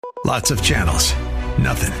Lots of channels,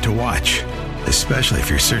 nothing to watch, especially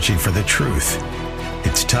if you're searching for the truth.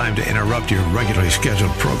 It's time to interrupt your regularly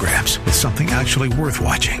scheduled programs with something actually worth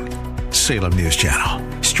watching. Salem News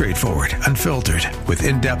Channel. Straightforward, unfiltered, with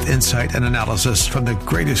in-depth insight and analysis from the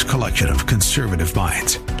greatest collection of conservative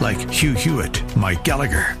minds like Hugh Hewitt, Mike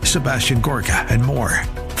Gallagher, Sebastian Gorka, and more.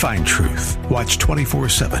 Find truth. Watch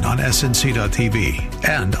 24/7 on snc.tv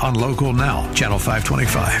and on Local Now, Channel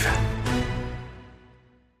 525.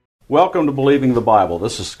 Welcome to Believing the Bible.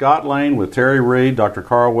 This is Scott Lane with Terry Reed, Dr.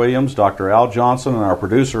 Carl Williams, Dr. Al Johnson, and our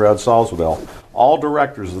producer, Ed Salzwedel, all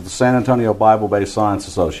directors of the San Antonio Bible-Based Science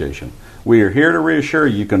Association. We are here to reassure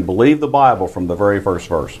you can believe the Bible from the very first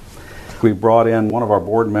verse. We brought in one of our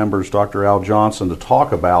board members, Dr. Al Johnson, to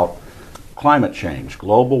talk about climate change,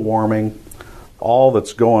 global warming, all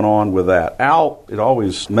that's going on with that. Al, it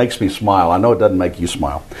always makes me smile. I know it doesn't make you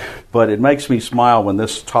smile, but it makes me smile when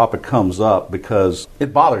this topic comes up because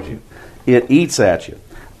it bothers you. It eats at you.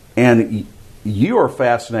 And you are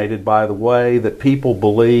fascinated by the way that people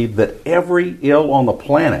believe that every ill on the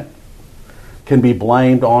planet can be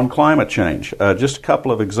blamed on climate change. Just a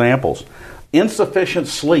couple of examples. Insufficient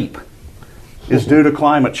sleep is due to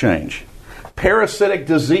climate change. Parasitic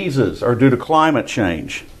diseases are due to climate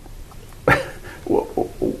change.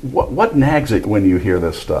 What nags it when you hear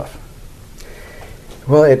this stuff?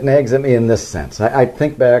 Well, it nags at me in this sense. I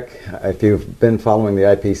think back, if you've been following the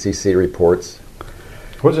IPCC reports.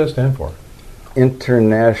 What does that stand for?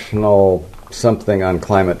 International something on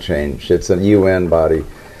climate change. It's a UN body.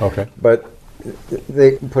 Okay. But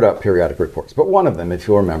they put out periodic reports. But one of them, if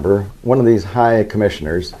you'll remember, one of these high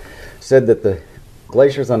commissioners said that the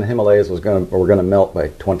glaciers on the Himalayas were going to melt by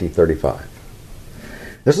 2035.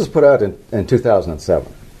 This was put out in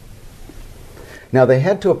 2007. Now, they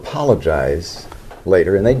had to apologize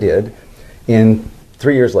later, and they did,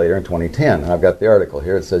 3 years later in 2010. I've got the article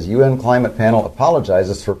here. It says, UN Climate Panel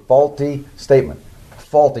apologizes for faulty statement.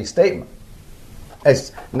 Faulty statement.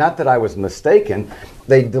 It's not that I was mistaken.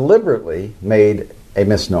 They deliberately made a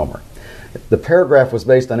misnomer. The paragraph was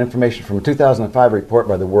based on information from a 2005 report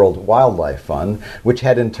by the World Wildlife Fund, which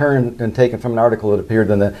had in turn been taken from an article that appeared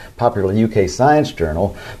in the popular UK science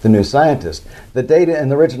journal, The New Scientist. The data in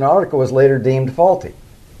the original article was later deemed faulty.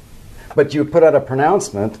 But you put out a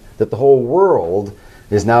pronouncement that the whole world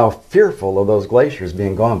is now fearful of those glaciers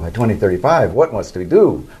being gone by 2035. What must we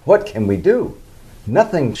do? What can we do?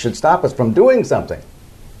 Nothing should stop us from doing something,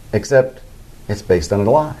 except it's based on a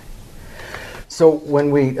lie. So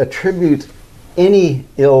when we attribute any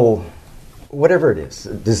ill, whatever it is,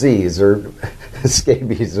 disease or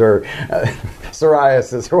scabies or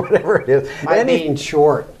psoriasis or whatever it is. I mean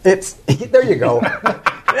short. There you go.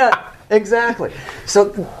 Yeah, exactly.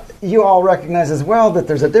 So you all recognize as well that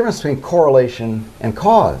there's a difference between correlation and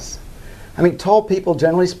cause. I mean, tall people,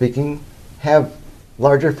 generally speaking, have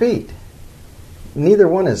larger feet. Neither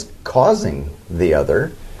one is causing the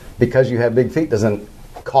other. Because you have big feet doesn't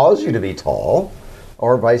cause you to be tall,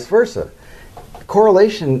 or vice versa.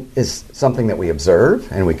 Correlation is something that we observe,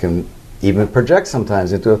 and we can even project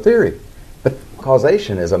sometimes into a theory. But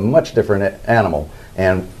causation is a much different animal,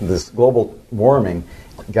 and this global warming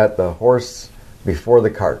got the horse before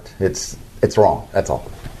the cart. It's wrong, that's all.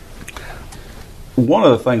 One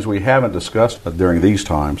of the things we haven't discussed during these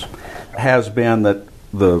times has been that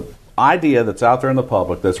the idea that's out there in the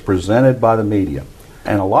public that's presented by the media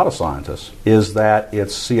and a lot of scientists is that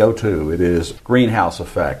it's CO2, it is greenhouse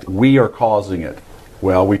effect. We are causing it.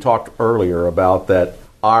 Well, we talked earlier about that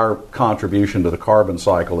our contribution to the carbon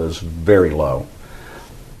cycle is very low.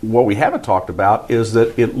 What we haven't talked about is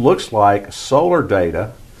that it looks like solar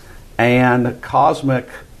data and cosmic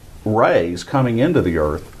rays coming into the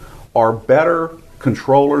Earth are better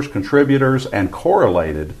controllers, contributors, and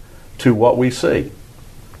correlated to what we see.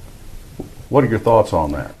 What are your thoughts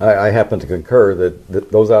on that? I happen to concur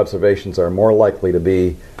that those observations are more likely to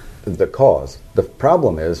be the cause. The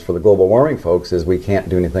problem is, for the global warming folks, is we can't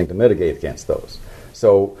do anything to mitigate against those.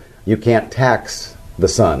 So you can't tax the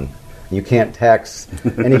sun. You can't tax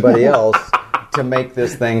anybody else to make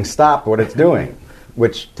this thing stop what it's doing,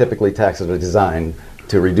 which typically taxes are designed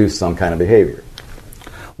to reduce some kind of behavior.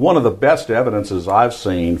 One of the best evidences I've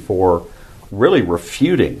seen for really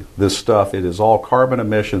refuting this stuff, it is all carbon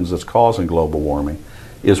emissions that's causing global warming,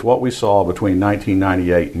 is what we saw between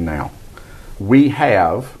 1998 and now. We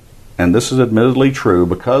have, and this is admittedly true,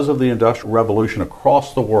 because of the Industrial Revolution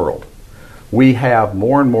across the world, we have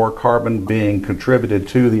more and more carbon being contributed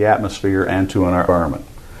to the atmosphere and to our environment.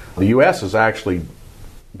 The U.S. is actually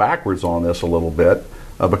backwards on this a little bit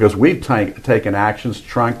because we've taken actions to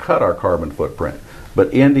try and cut our carbon footprint.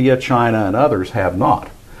 But India, China, and others have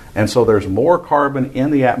not. And so there's more carbon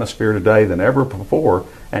in the atmosphere today than ever before,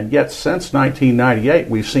 and yet since 1998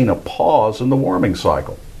 we've seen a pause in the warming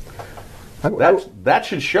cycle. That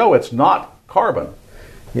should show it's not carbon.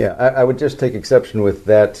 Yeah, I would just take exception with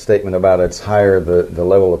that statement about it's higher, the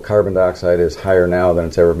level of carbon dioxide is higher now than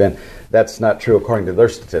it's ever been. That's not true according to their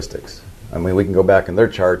statistics. I mean, we can go back in their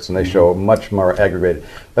charts and they show much more aggregated.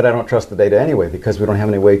 But I don't trust the data anyway because we don't have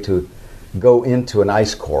any way to go into an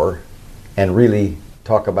ice core and really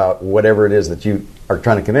talk about whatever it is that you are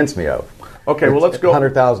trying to convince me of. Okay, well, let's go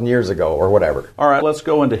 100,000 years ago or whatever. All right, let's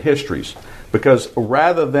go into histories. Because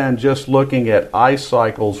rather than just looking at ice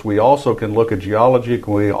cycles, we also can look at geology,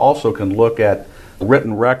 we also can look at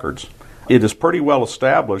written records. It is pretty well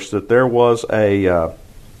established that there was a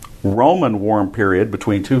Roman warm period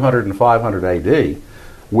between 200 and 500 AD,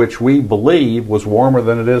 which we believe was warmer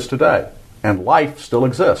than it is today, and life still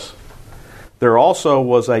exists. There also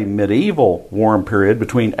was a medieval warm period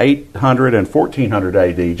between 800 and 1400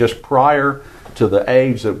 AD, just prior to the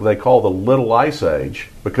age that they call the Little Ice Age,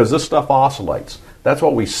 because this stuff oscillates. That's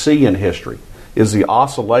what we see in history, is the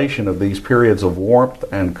oscillation of these periods of warmth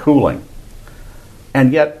and cooling.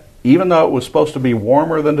 And yet, even though it was supposed to be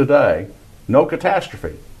warmer than today, no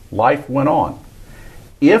catastrophe. Life went on.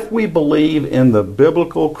 If we believe in the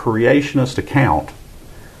biblical creationist account,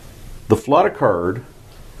 the flood occurred.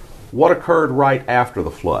 What occurred right after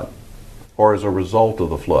the flood, or as a result of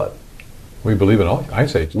the flood? We believe in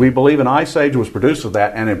Ice Age. We believe an Ice Age was produced of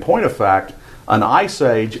that, and in point of fact, an Ice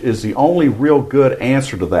Age is the only real good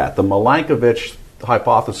answer to that. The Milankovitch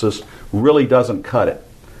hypothesis really doesn't cut it.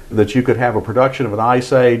 That you could have a production of an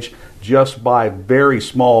Ice Age just by very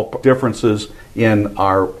small differences in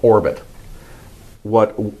our orbit,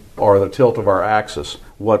 or the tilt of our axis.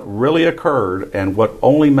 What really occurred, and what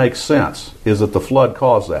only makes sense, is that the flood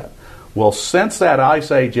caused that. Well, since that Ice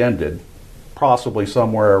Age ended, possibly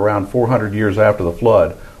somewhere around 400 years after the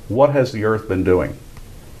flood, what has the Earth been doing?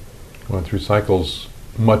 Went through cycles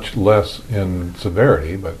much less in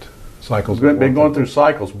severity, but cycles. It's been going through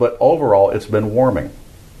cycles, but overall it's been warming.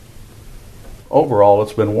 Overall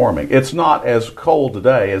it's been warming. It's not as cold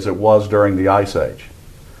today as it was during the Ice Age.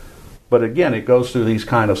 But again, it goes through these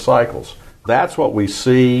kind of cycles. That's what we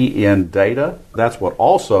see in data. That's what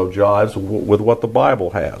also jives with what the Bible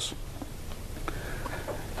has.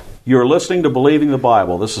 You're listening to Believing the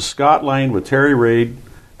Bible. This is Scott Lane with Terry Reed,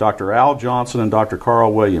 Dr. Al Johnson, and Dr.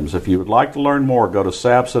 Carl Williams. If you would like to learn more, go to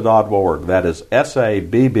sabsa.org. That is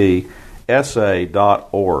SABBSA.org.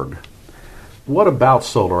 What about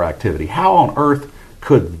solar activity? How on earth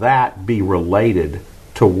could that be related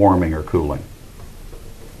to warming or cooling?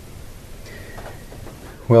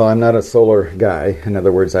 Well, I'm not a solar guy. In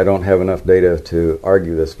other words, I don't have enough data to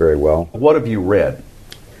argue this very well. What have you read?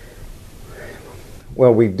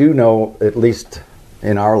 Well, we do know, at least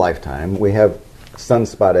in our lifetime, we have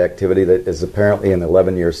sunspot activity that is apparently in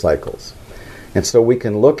 11-year cycles. And so we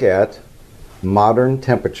can look at modern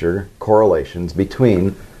temperature correlations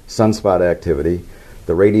between sunspot activity,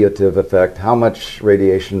 the radiative effect, how much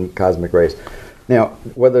radiation, cosmic rays. Now,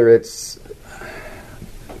 whether it's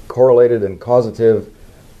correlated and causative,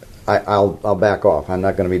 I'll back off. I'm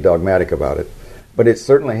not going to be dogmatic about it. But it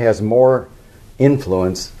certainly has more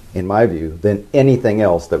influence, in my view, than anything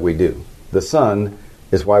else that we do. The sun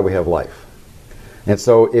is why we have life. And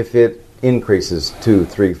so if it increases 2,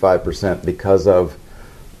 3, 5% because of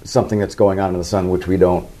something that's going on in the sun, which we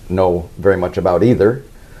don't know very much about either,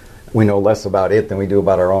 we know less about it than we do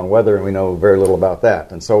about our own weather, and we know very little about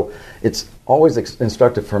that. And so it's always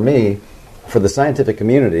instructive for me, for the scientific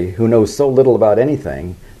community, who knows so little about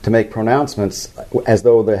anything, to make pronouncements as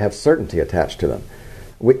though they have certainty attached to them.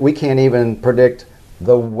 We can't even predict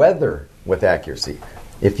the weather with accuracy.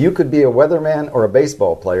 If you could be a weatherman or a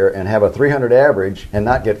baseball player and have a 300 average and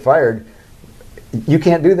not get fired, you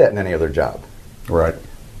can't do that in any other job. Right.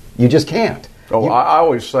 You just can't. Oh, I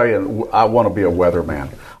always say I want to be a weatherman.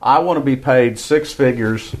 I want to be paid 6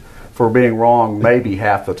 figures for being wrong maybe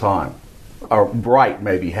half the time, or right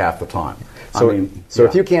maybe half the time. So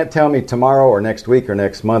if you can't tell me tomorrow or next week or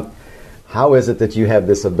next month, how is it that you have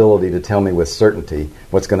this ability to tell me with certainty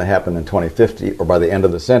what's going to happen in 2050 or by the end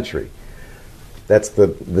of the century? That's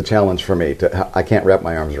the challenge for me. I can't wrap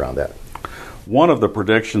my arms around that. One of the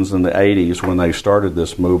predictions in the 80s when they started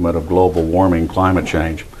this movement of global warming, climate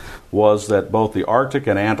change, was that both the Arctic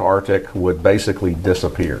and Antarctic would basically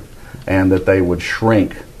disappear and that they would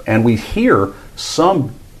shrink. And we hear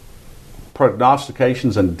some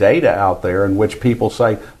prognostications and data out there in which people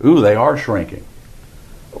say, ooh, they are shrinking.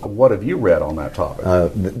 What have you read on that topic?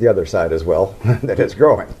 The other side as well, that it's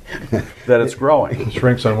growing. That it's growing. It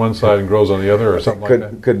shrinks on one side and grows on the other, or something like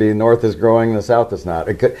that? Could be north is growing, the south is not.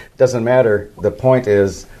 It doesn't matter. The point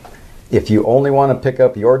is, if you only want to pick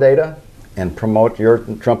up your data and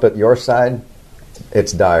trumpet your side,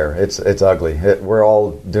 it's dire. It's ugly. We're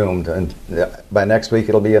all doomed. And by next week,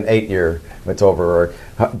 it'll be an 8-year. It's over. Or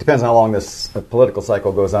depends on how long this political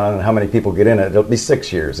cycle goes on and how many people get in it. It'll be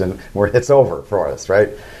 6 years, and it's over for us, right?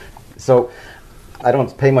 So I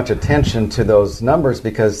don't pay much attention to those numbers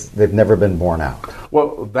because they've never been borne out.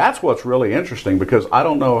 Well, that's what's really interesting, because I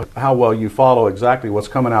don't know how well you follow exactly what's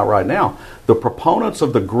coming out right now. The proponents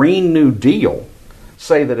of the Green New Deal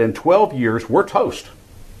say that in 12 years, we're toast.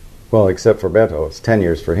 Well, except for Beto. It's 10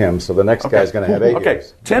 years for him, so the next guy's going to have 8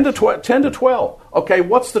 years. 10 to 12. Okay,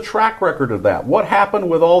 what's the track record of that? What happened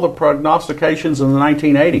with all the prognostications in the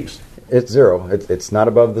 1980s? It's zero. It's not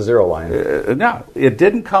above the zero line. No, it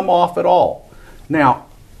didn't come off at all. Now,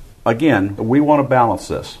 again, we want to balance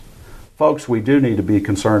this. Folks, we do need to be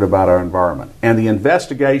concerned about our environment. And the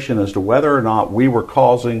investigation as to whether or not we were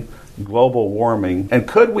causing global warming, and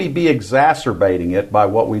could we be exacerbating it by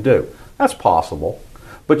what we do? That's possible.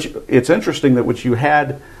 But it's interesting that what you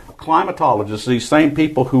had climatologists, these same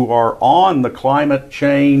people who are on the climate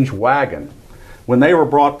change wagon, when they were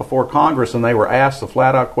brought before Congress and they were asked the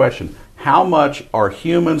flat-out question, how much are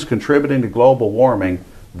humans contributing to global warming,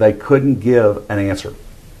 they couldn't give an answer.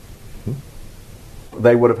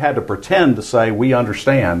 They would have had to pretend to say, we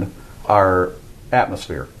understand our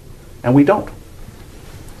atmosphere. And we don't.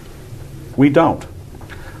 We don't.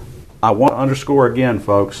 I want to underscore again,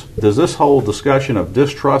 folks, does this whole discussion of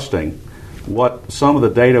distrusting what some of the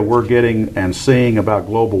data we're getting and seeing about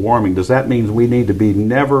global warming, does that mean we need to be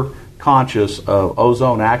never conscious of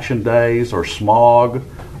ozone action days or smog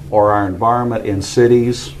or our environment in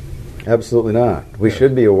cities? Absolutely not. We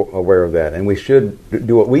should be aware of that, and we should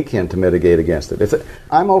do what we can to mitigate against it.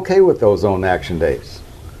 I'm okay with ozone action days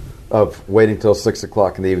of waiting till 6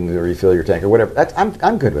 o'clock in the evening to refill your tank or whatever.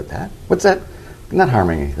 I'm good with that. What's that? Not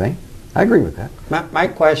harming anything. I agree with that. My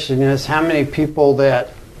question is, how many people that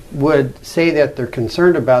would say that they're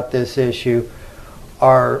concerned about this issue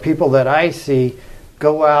are people that I see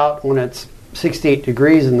go out when it's 68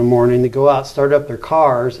 degrees in the morning, they go out, start up their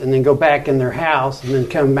cars, and then go back in their house and then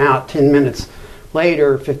come out 10 minutes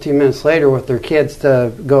later, 15 minutes later with their kids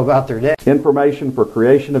to go about their day. Information for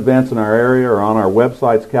creation events in our area are on our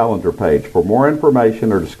website's calendar page. For more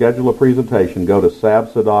information or to schedule a presentation, go to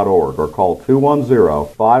sabsa.org or call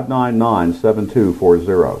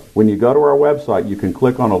 210-599-7240. When you go to our website, you can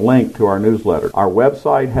click on a link to our newsletter. Our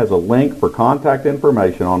website has a link for contact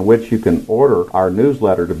information on which you can order our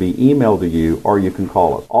newsletter to be emailed to you, or you can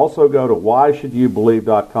call us. Also go to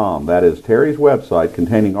whyshouldyoubelieve.com. That is Terry's website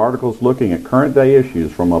containing articles looking at current day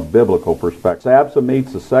issues from a biblical perspective. SABSA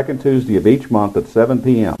meets the second Tuesday of each month at 7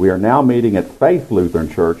 p.m. We are now meeting at Faith Lutheran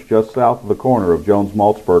Church just south of the corner of Jones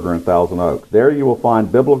Maltzberger and Thousand Oaks. There you will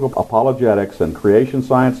find biblical apologetics and creation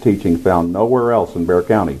science teaching found nowhere else in Bexar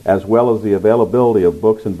County, as well as the availability of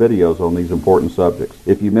books and videos on these important subjects.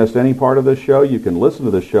 If you missed any part of this show, you can listen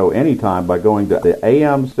to the show anytime by going to the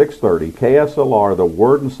AM 630 KSLR, the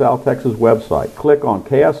Word in South Texas website. Click on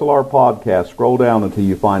KSLR Podcast, scroll down until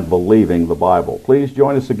you find Believing the Bible. Please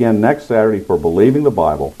join us again next Saturday for Believing the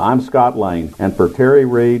Bible. I'm Scott Lane, and for Terry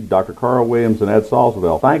Reed, Dr. Carl Williams, and Ed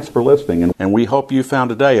Salzwedel, thanks for listening, and we hope you found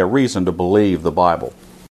today a reason to believe the Bible.